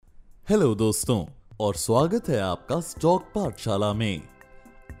Hello दोस्तों और स्वागत है आपका स्टॉक पाठशाला में।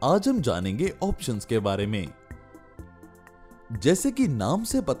 आज हम जानेंगे ऑप्शंस के बारे में। जैसे कि नाम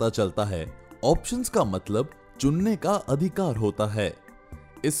से पता चलता है, ऑप्शंस का मतलब चुनने का अधिकार होता है।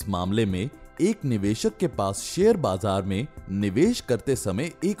 इस मामले में एक निवेशक के पास शेयर बाजार में निवेश करते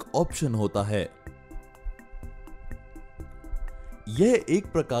समय एक ऑप्शन होता है। यह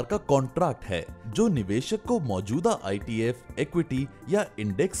एक प्रकार का कॉन्ट्रैक्ट है जो निवेशक को मौजूदा आईटीएफ, इक्विटी या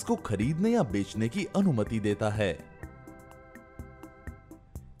इंडेक्स को खरीदने या बेचने की अनुमति देता है।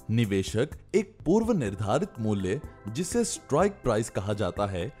 निवेशक एक पूर्व निर्धारित मूल्य, जिसे स्ट्राइक प्राइस कहा जाता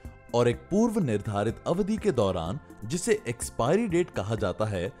है, और एक पूर्व निर्धारित अवधि के दौरान, जिसे एक्सपायरी डेट कहा जाता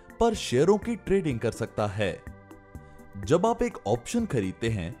है, पर शेयरों की ट्रेडिंग कर सकता है। जब आप एक ऑप्शन खरीदते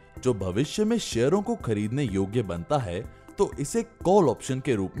हैं जो भविष्य में शेयरों को खरीदने योग्य बनता है, तो इसे कॉल ऑप्शन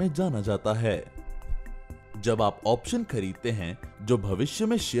के रूप में जाना जाता है। जब आप ऑप्शन खरीदते हैं जो भविष्य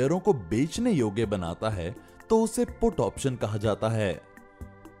में शेयरों को बेचने योग्य बनाता है, तो उसे पुट ऑप्शन कहा जाता है।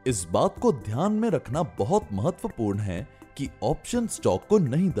 इस बात को ध्यान में रखना बहुत महत्वपूर्ण है कि ऑप्शन स्टॉक को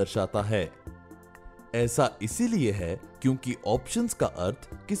नहीं दर्शाता है। ऐसा इसीलिए है क्योंकि ऑप्शंस का अर्थ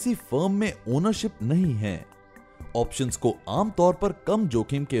किसी फर्म में ओनरशिप नहीं है। ऑप्शंस को आमतौर पर कम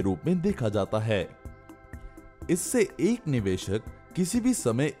जोखिम के रूप में देखा जाता है। इससे एक निवेशक किसी भी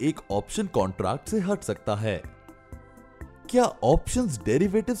समय एक ऑप्शन कॉन्ट्रैक्ट से हट सकता है। क्या ऑप्शंस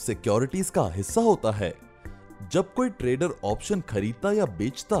डेरिवेटिव सिक्योरिटीज का हिस्सा होता है? जब कोई ट्रेडर ऑप्शन खरीदता या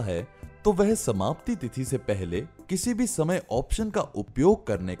बेचता है, तो वह समाप्ति तिथि से पहले किसी भी समय ऑप्शन का उपयोग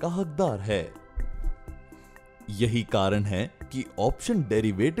करने का हकदार है। यही कारण है कि ऑप्शन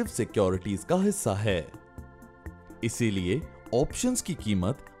डेरिवेटिव सिक्योरिटीज का हिस्सा है। इसीलिए ऑप्शंस की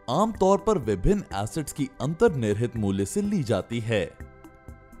कीमत आमतौर पर विभिन्न एसेट्स की अंतर्निहित मूल्य से ली जाती है।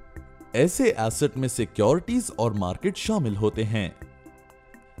 ऐसे एसेट में सिक्योरिटीज और मार्केट शामिल होते हैं।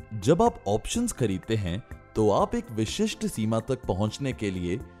 जब आप ऑप्शंस खरीदते हैं, तो आप एक विशिष्ट सीमा तक पहुंचने के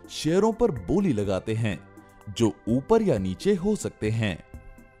लिए शेयरों पर बोली लगाते हैं, जो ऊपर या नीचे हो सकते हैं।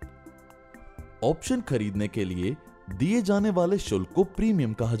 ऑप्शन खरीदने के लिए दिए जाने वाले शुल्क को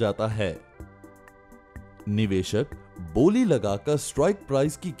प्रीमियम कहा जाता है। निवेशक बोली लगाकर स्ट्राइक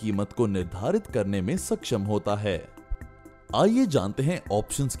प्राइस की कीमत को निर्धारित करने में सक्षम होता है। आइए जानते हैं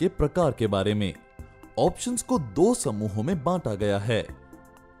ऑप्शंस के प्रकार के बारे में। ऑप्शंस को दो समूहों में बांटा गया है,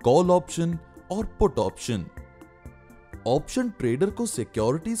 कॉल ऑप्शन और पुट ऑप्शन। ऑप्शन ट्रेडर को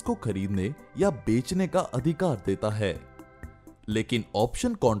सिक्योरिटीज को खरीदने या बेचने का अधिकार देता है, लेकिन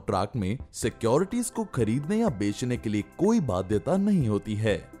ऑप्शन कॉन्ट्रैक्ट में सिक्योरिटीज को खरीदने या बेचने के लिए कोई बाध्यता नहीं होती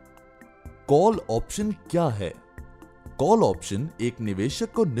है। कॉल ऑप्शन क्या है? कॉल ऑप्शन एक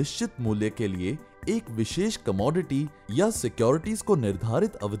निवेशक को निश्चित मूल्य के लिए एक विशेष कमोडिटी या सिक्योरिटीज को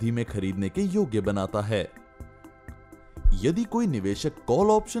निर्धारित अवधि में खरीदने के योग्य बनाता है। यदि कोई निवेशक कॉल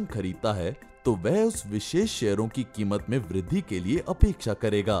ऑप्शन खरीदता है, तो वह उस विशेष शेयरों की कीमत में वृद्धि के लिए अपेक्षा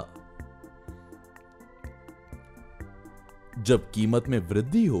करेगा। जब कीमत में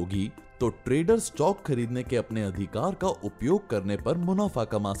वृद्धि होगी, तो ट्रेडर स्टॉक खरीदने के अपने अधिकार का उपयोग करने पर मुनाफा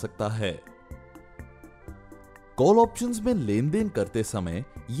कमा सकता है। कॉल ऑप्शंस में लेन देन करते समय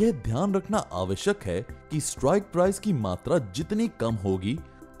यह ध्यान रखना आवश्यक है कि स्ट्राइक प्राइस की मात्रा जितनी कम होगी,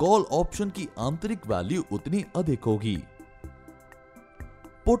 कॉल ऑप्शन की आंतरिक वैल्यू उतनी अधिक होगी।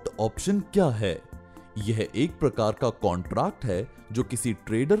 पुट ऑप्शन क्या है? यह एक प्रकार का कॉन्ट्रैक्ट है जो किसी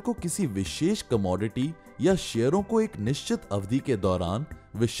ट्रेडर को किसी विशेष कमोडिटी या शेयरों को एक निश्चित अवधि के दौरान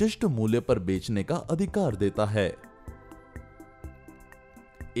विशिष्ट मूल्य पर बेचने का अधिकार देता है।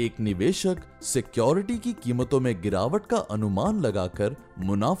 एक निवेशक सिक्योरिटी की कीमतों में गिरावट का अनुमान लगाकर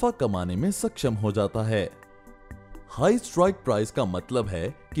मुनाफा कमाने में सक्षम हो जाता है। हाई स्ट्राइक प्राइस का मतलब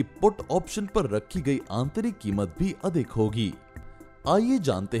है कि पुट ऑप्शन पर रखी गई आंतरिक कीमत भी अधिक होगी। आइए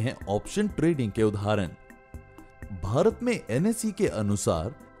जानते हैं ऑप्शन ट्रेडिंग के उदाहरण। भारत में एनएसई के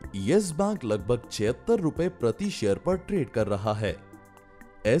अनुसार यस बैंक लगभग 76 रुपए प्रति शेयर पर ट्रेड कर रहा है।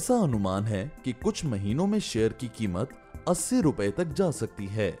 ऐसा अनुमान है कि कुछ महीनों में शेयर की कीमत 80 रुपए तक जा सकती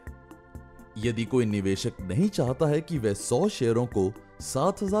है। यदि कोई निवेशक नहीं चाहता है कि वह 100 शेयरों को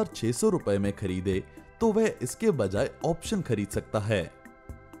 7,600 रुपए में खरीदे, तो वह इसके बजाय ऑप्शन खरीद सकता है।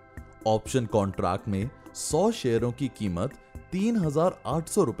 ऑप्शन कॉन्ट्रैक्ट में 100 शेयरों की कीमत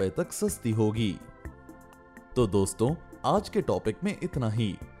 3,800 रुपए तक सस्ती होगी। तो दोस्तों, आज के टॉपिक में इतना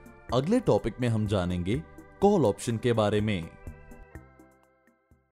ही। अगले टॉपिक में हम जानेंगे कॉल ऑप्शन के बारे में।